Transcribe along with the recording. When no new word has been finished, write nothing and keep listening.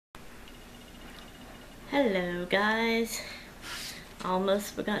Hello guys,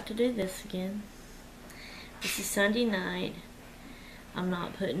 almost forgot to do this again. This is Sunday night. I'm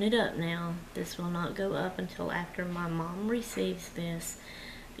not putting it up now. This will not go up until after my mom receives this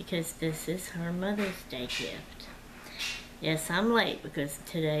because this is her Mother's Day gift. Yes, I'm late because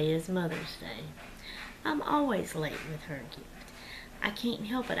today is Mother's Day. I'm always late with her gift. I can't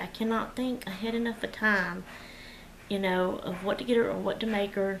help it. I cannot think ahead enough of time, of what to get her or what to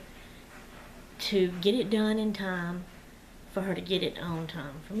make her to get it done in time for her to get it on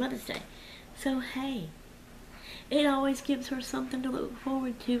time for Mother's Day. So hey, it always gives her something to look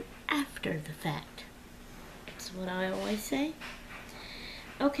forward to after the fact. That's what I always say.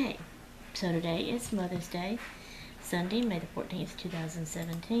 Okay, so today is Mother's Day, Sunday, May the 14th,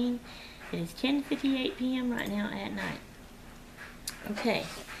 2017. It is 10:58 p.m. right now at night. Okay,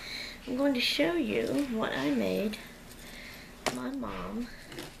 I'm going to show you what I made my mom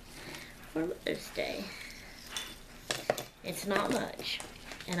for Mother's Day. It's not much,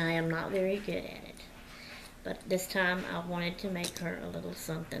 and I am not very good at it. But this time I wanted to make her a little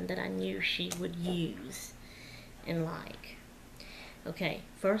something that I knew she would use and like. Okay,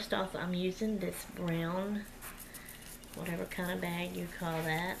 first off, I'm using this brown, whatever kind of bag you call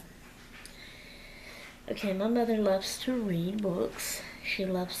that. Okay, my mother loves to read books. She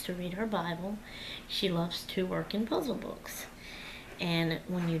loves to read her Bible. She loves to work in puzzle books. And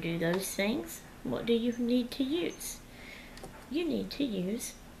when you do those things, what do you need to use? You need to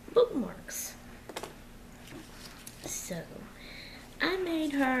use bookmarks. So, I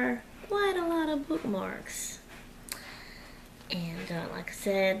made her quite a lot of bookmarks. And like I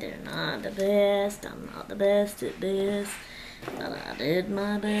said, they're not the best. I'm not the best at this. But I did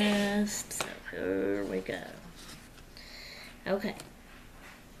my best. So, here we go. Okay.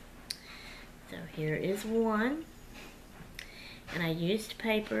 So, here is one. And I used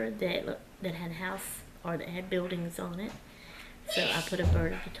paper that had that had buildings on it. So I put a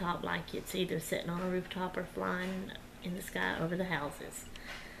bird at the top like it's either sitting on a rooftop or flying in the sky over the houses.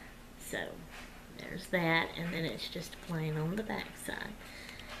 So there's that, and then it's just plain on the back side.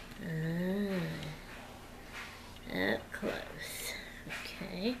 Up close.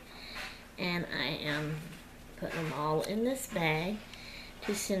 Okay. And I am putting them all in this bag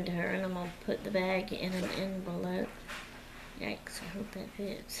to send to her, and I'm going to put the bag in an envelope. Yikes, I hope that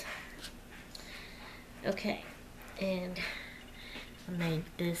fits. Okay, and I made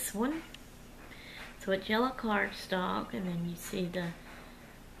this one. So it's yellow cardstock, and then you see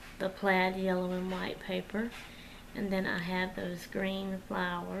the plaid yellow and white paper. And then I have those green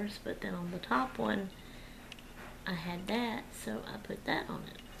flowers, but then on the top one, I had that, so I put that on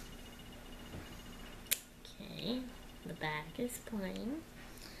it. Okay, the back is plain.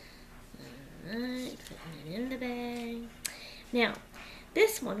 Alright, putting it in the bag. Now,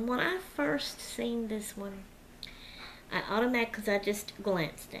 this one, when I first seen this one, because I just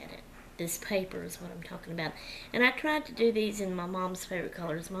glanced at it. This paper is what I'm talking about. And I tried to do these in my mom's favorite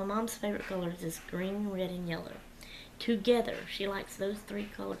colors. My mom's favorite colors is green, red, and yellow. Together. She likes those three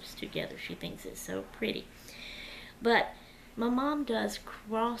colors together. She thinks it's so pretty. But my mom does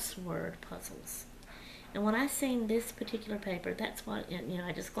crossword puzzles. And when I seen this particular paper, that's what,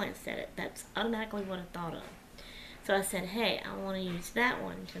 I just glanced at it. That's automatically what I thought of. So I said, hey, I want to use that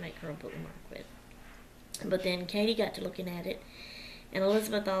one to make her a bookmark with. But then Katie got to looking at it, and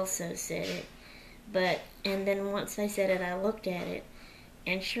Elizabeth also said it. And then once they said it, I looked at it,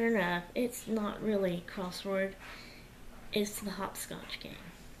 and sure enough, it's not really crossword. It's the hopscotch game.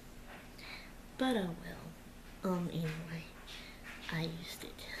 But oh well. Anyway, I used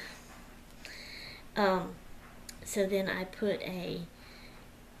it. So then I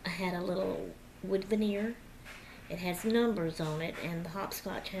had a little wood veneer. It has numbers on it, and the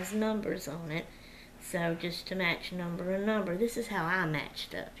hopscotch has numbers on it. So just to match number and number, this is how I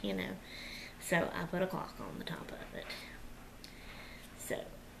matched up, So I put a clock on the top of it. So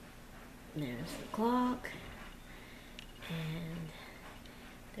there's the clock, and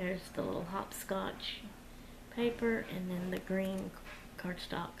there's the little hopscotch paper, and then the green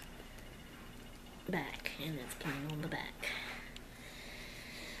cardstock back, and it's plain on the back.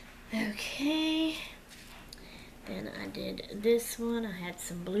 Okay. Then I did this one. I had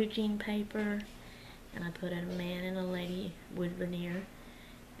some blue jean paper, and I put a man and a lady wood veneer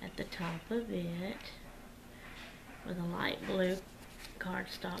at the top of it with a light blue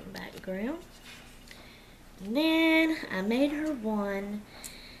cardstock background. And then I made her one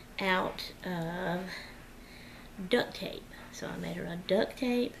out of duct tape. So I made her a duct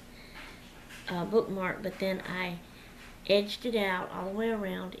tape bookmark, but then I edged it out all the way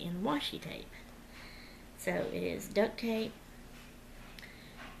around in washi tape. So it is duct tape,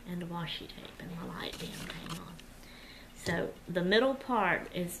 and the washi tape, and my light dim came on. So the middle part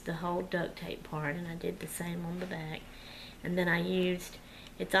is the whole duct tape part, and I did the same on the back. And then I used,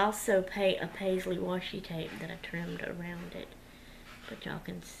 it's also a paisley washi tape that I trimmed around it, but y'all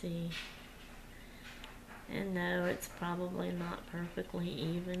can see. And no, it's probably not perfectly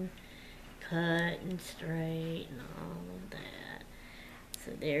even cut and straight and all of that.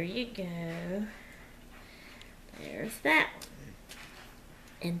 So there you go. There's that one.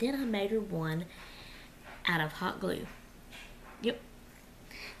 And then I made her one out of hot glue. Yep.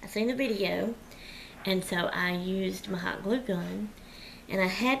 I seen the video, and so I used my hot glue gun, and I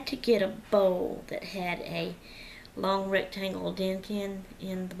had to get a bowl that had a long rectangle dent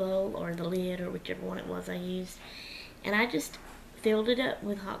in the bowl, or the lid, or whichever one it was I used. And I just filled it up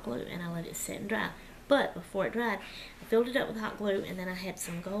with hot glue, and I let it sit and dry. But before it dried, I filled it up with hot glue, and then I had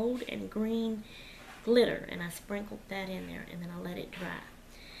some gold and green glitter, and I sprinkled that in there, and then I let it dry.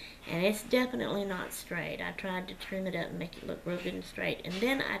 And it's definitely not straight. I tried to trim it up and make it look real good and straight. And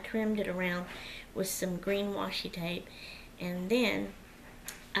then I trimmed it around with some green washi tape. And then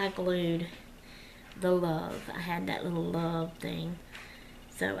I glued the love. I had that little love thing.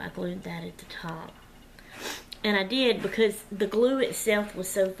 So I glued that at the top. And I did because the glue itself was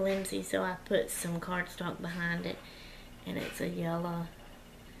so flimsy. So I put some cardstock behind it. And it's a yellow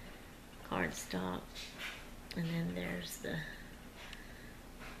cardstock. And then there's the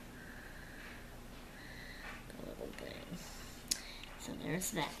little thing. So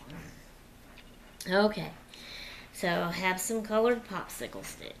there's that one. Okay, so I have some colored popsicle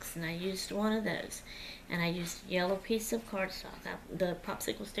sticks, and I used one of those, and I used a yellow piece of cardstock. The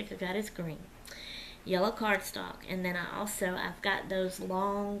popsicle stick I got is green, yellow cardstock, and then I've got those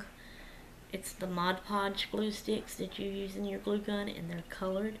long, it's the Mod Podge glue sticks that you use in your glue gun, and they're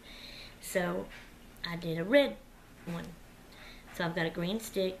colored. So I did a red one. So I've got a green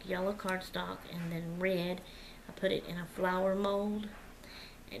stick, yellow cardstock, and then red. I put it in a flower mold.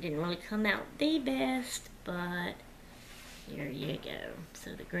 It didn't really come out the best, but here you go.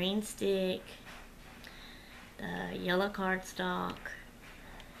 So the green stick, the yellow cardstock,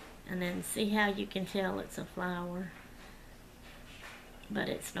 and then see how you can tell it's a flower, but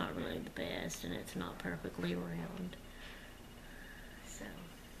it's not really the best, and it's not perfectly round. So,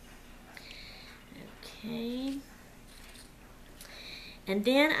 okay. And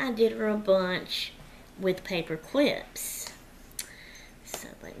then I did her a bunch with paper clips. So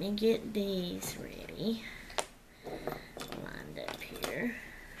let me get these ready, lined up here.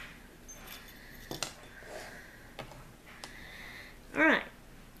 Alright,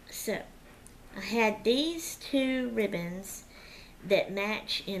 so I had these two ribbons that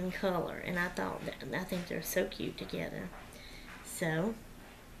match in color, and I think they're so cute together. So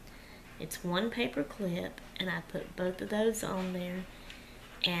it's one paper clip, and I put both of those on there,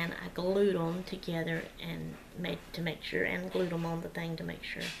 and I glued them together and glued them on the thing to make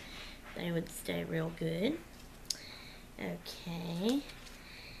sure they would stay real good. Okay,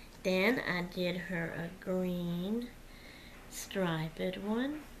 then I did her a green striped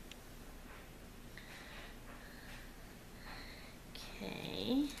one.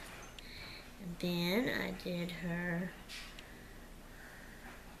 Okay, and then I did her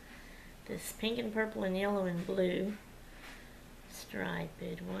this pink and purple and yellow and blue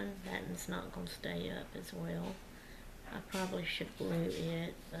striped one. That one's not going to stay up as well. I probably should glue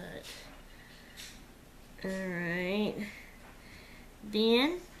it, but alright.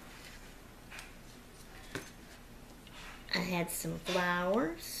 Then I had some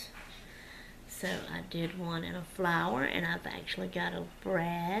flowers. So I did one in a flower, and I've actually got a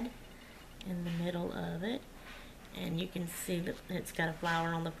brad in the middle of it. And you can see that it's got a flower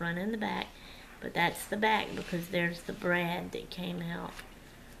on the front and the back. But that's the back because there's the brad that came out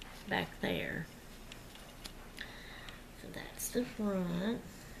back there. So that's the front.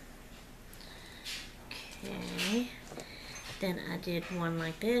 Okay. Then I did one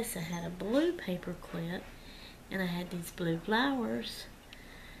like this. I had a blue paper clip, and I had these blue flowers.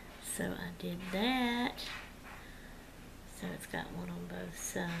 So I did that. So it's got one on both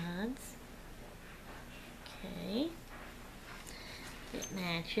sides. Okay. It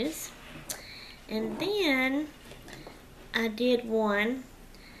matches. And then I did one.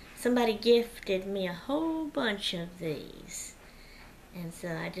 Somebody gifted me a whole bunch of these. And so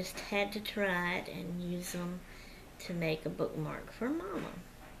I just had to try it and use them to make a bookmark for Mama.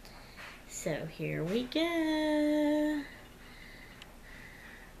 So here we go.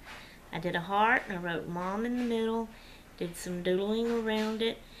 I did a heart, and I wrote Mom in the middle, did some doodling around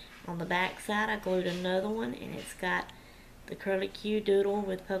it. On the back side I glued another one, and it's got the curly Q doodle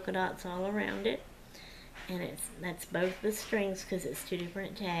with polka dots all around it. And that's both the strings because it's 2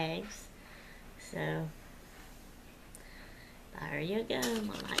 different tags. So there you go.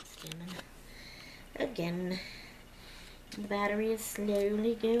 My light's dimming again. The battery is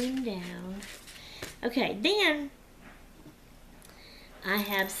slowly going down. Okay, then I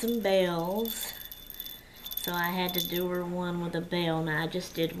have some bells. So I had to do her one with a bell. Now I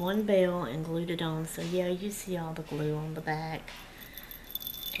just did one bell and glued it on. So yeah, you see all the glue on the back.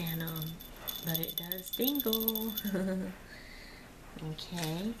 And but it does dingle.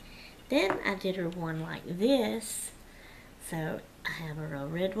 Okay. Then I did her one like this. So I have her a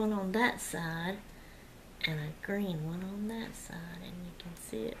red one on that side and a green one on that side. And you can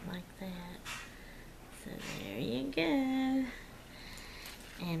see it like that. So there you go.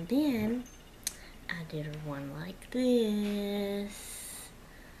 And then I did her one like this.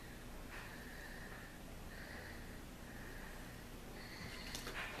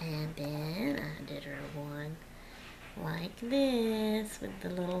 And then I did her one like this with the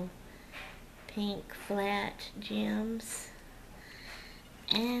little pink flat gems.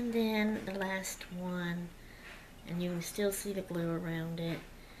 And then the last one, and you can still see the glue around it,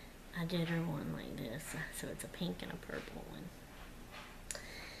 I did her one like this. So it's a pink and a purple one.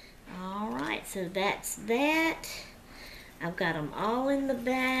 Alright, so that's that. I've got them all in the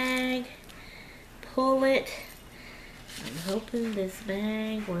bag. Pull it. I'm hoping this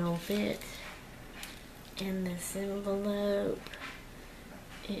bag will fit in this envelope.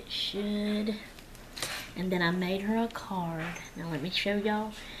 It should. And then I made her a card. Now let me show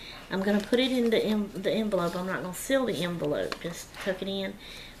y'all. I'm going to put it in the envelope. I'm not going to seal the envelope. Just tuck it in.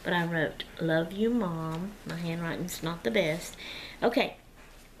 But I wrote, "Love you, Mom." My handwriting's not the best. Okay.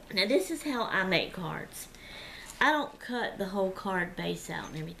 Now this is how I make cards. I don't cut the whole card base out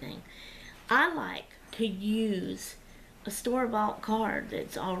and everything. I like to use a store-bought card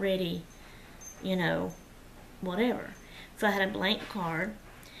that's already, you know, whatever. So I had a blank card.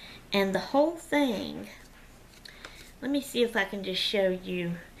 And the whole thing, let me see if I can just show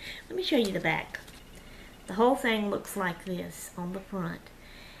you. Let me show you the back. The whole thing looks like this on the front.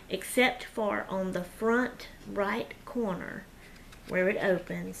 Except for on the front right corner, where it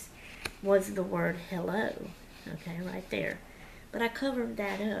opens, was the word hello. Okay, right there. But I covered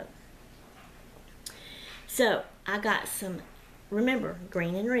that up. So I got some, remember,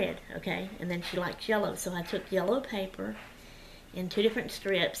 green and red, okay? And then she likes yellow. So I took yellow paper in 2 different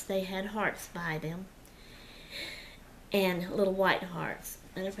strips. They had hearts by them. And little white hearts.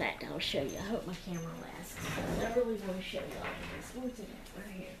 Matter of fact, I'll show you. I hope my camera lasts. I really want to show you all this. Where's it at?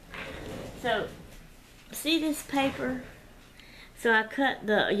 Right here. So, see this paper? So I cut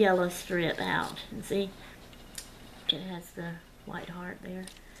the yellow strip out. And see? It has the white heart there.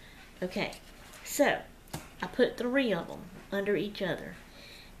 Okay. So, I put 3 of them under each other.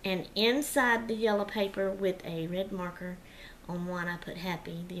 And inside the yellow paper with a red marker, on one I put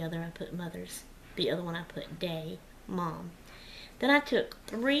happy, the other I put mothers, the other one I put day, mom. Then I took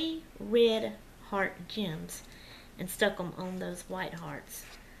 3 red heart gems and stuck them on those white hearts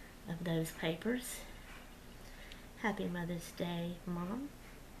of those papers. Happy Mother's Day, Mom.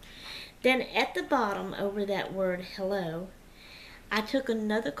 Then at the bottom over that word hello, I took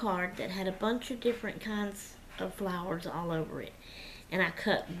another card that had a bunch of different kinds of flowers all over it. And I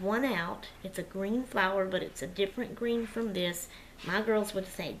cut one out. It's a green flower, but it's a different green from this. My girls would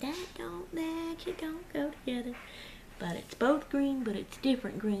say, that don't match, it don't go together. But it's both green, but it's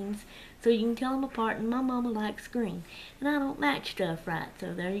different greens. So you can tell them apart, and my mama likes green. And I don't match stuff right,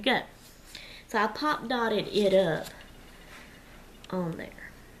 so there you go. So I pop dotted it up on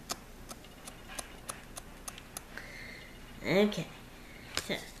there. Okay.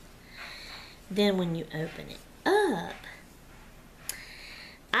 So, then when you open it up,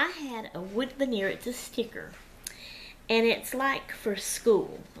 I had a wood veneer. It's a sticker. And it's like for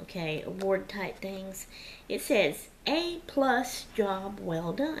school, okay, award type things. It says, A+ job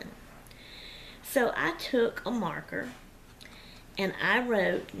well done. So I took a marker and I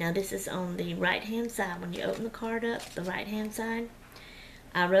wrote, now this is on the right hand side. When you open the card up, the right hand side,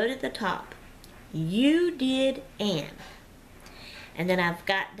 I wrote at the top, you did Ann. And then I've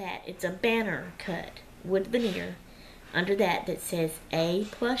got that, it's a banner cut, wood veneer, under that says A+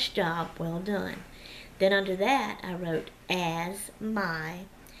 job well done. Then under that I wrote as my,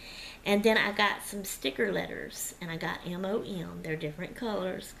 and then I got some sticker letters and I got MOM, they're different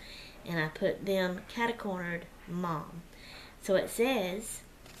colors, and I put them catacornered mom. So it says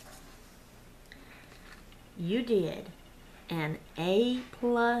you did an A+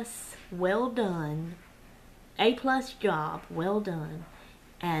 well done, A+ job well done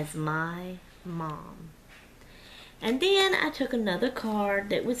as my mom. And then I took another card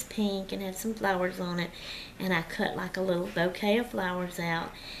that was pink and had some flowers on it, and I cut like a little bouquet of flowers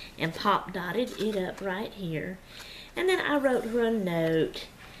out and pop dotted it up right here. And then I wrote her a note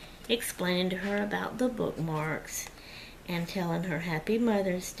explaining to her about the bookmarks and telling her Happy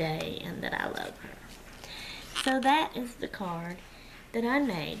Mother's Day and that I love her. So that is the card that I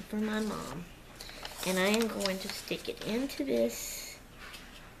made for my mom. And I am going to stick it into this.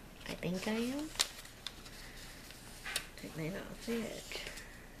 I think I am. It may not fit.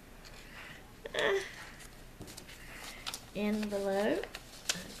 Envelope.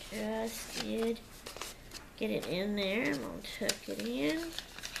 I just did get it in there. I'm going to tuck it in.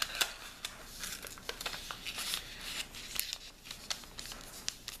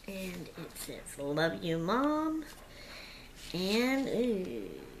 And it says, love you, Mom. And, ooh.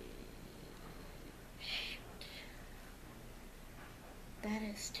 Shoot. That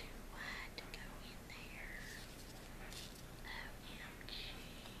is too wide to go in there. OMG.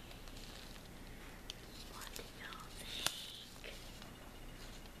 What do y'all think?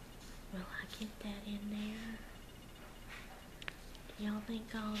 Will I get that in there? Do y'all think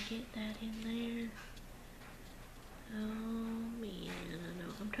I'll get that in there? Oh man, I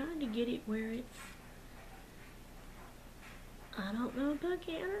know. I'm trying to get it where it's... I don't know if I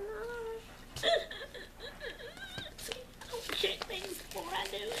can or not. See, I don't check things before I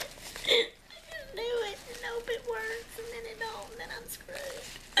do it. I just do it and hope it works, and then it don't, and then I'm screwed.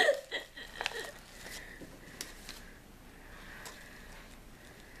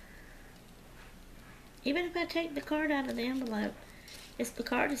 Even if I take the card out of the envelope, the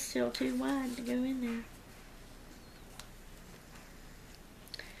card is still too wide to go in there.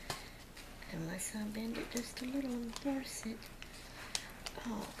 Unless I bend it just a little and force it.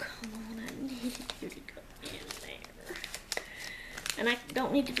 Oh, come on, I needed you to go in there. And I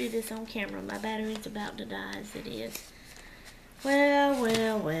don't need to do this on camera. My battery's about to die as it is. Well.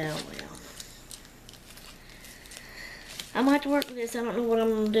 I'm going to have to work with this. I don't know what I'm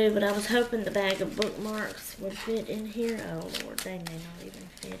going to do, but I was hoping the bag of bookmarks would fit in here. Oh, Lord, they may not even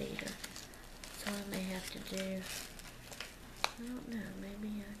fit either. So I may have to do... I don't know, maybe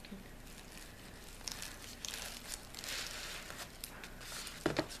I can...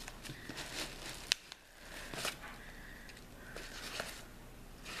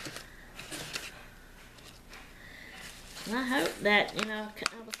 I hope that, you know,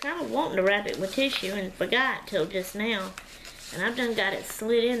 I was kind of wanting to wrap it with tissue and forgot till just now. And I've done got it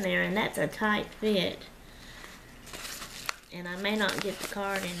slid in there, and that's a tight fit. And I may not get the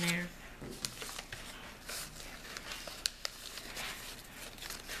card in there.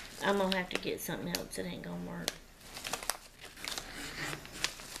 I'm going to have to get something else that ain't going to work.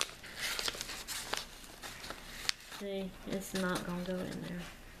 See, it's not going to go in there.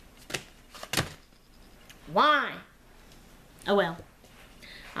 Why? Oh well,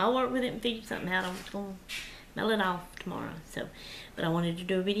 I'll work with it and figure something out. I'm just going to mail it off tomorrow. So, but I wanted to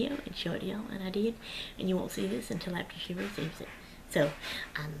do a video and show it to y'all, and I did. And you won't see this until after she receives it. So,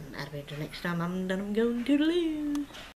 I'm out of here till next time. I'm done. I'm going to toodaloo.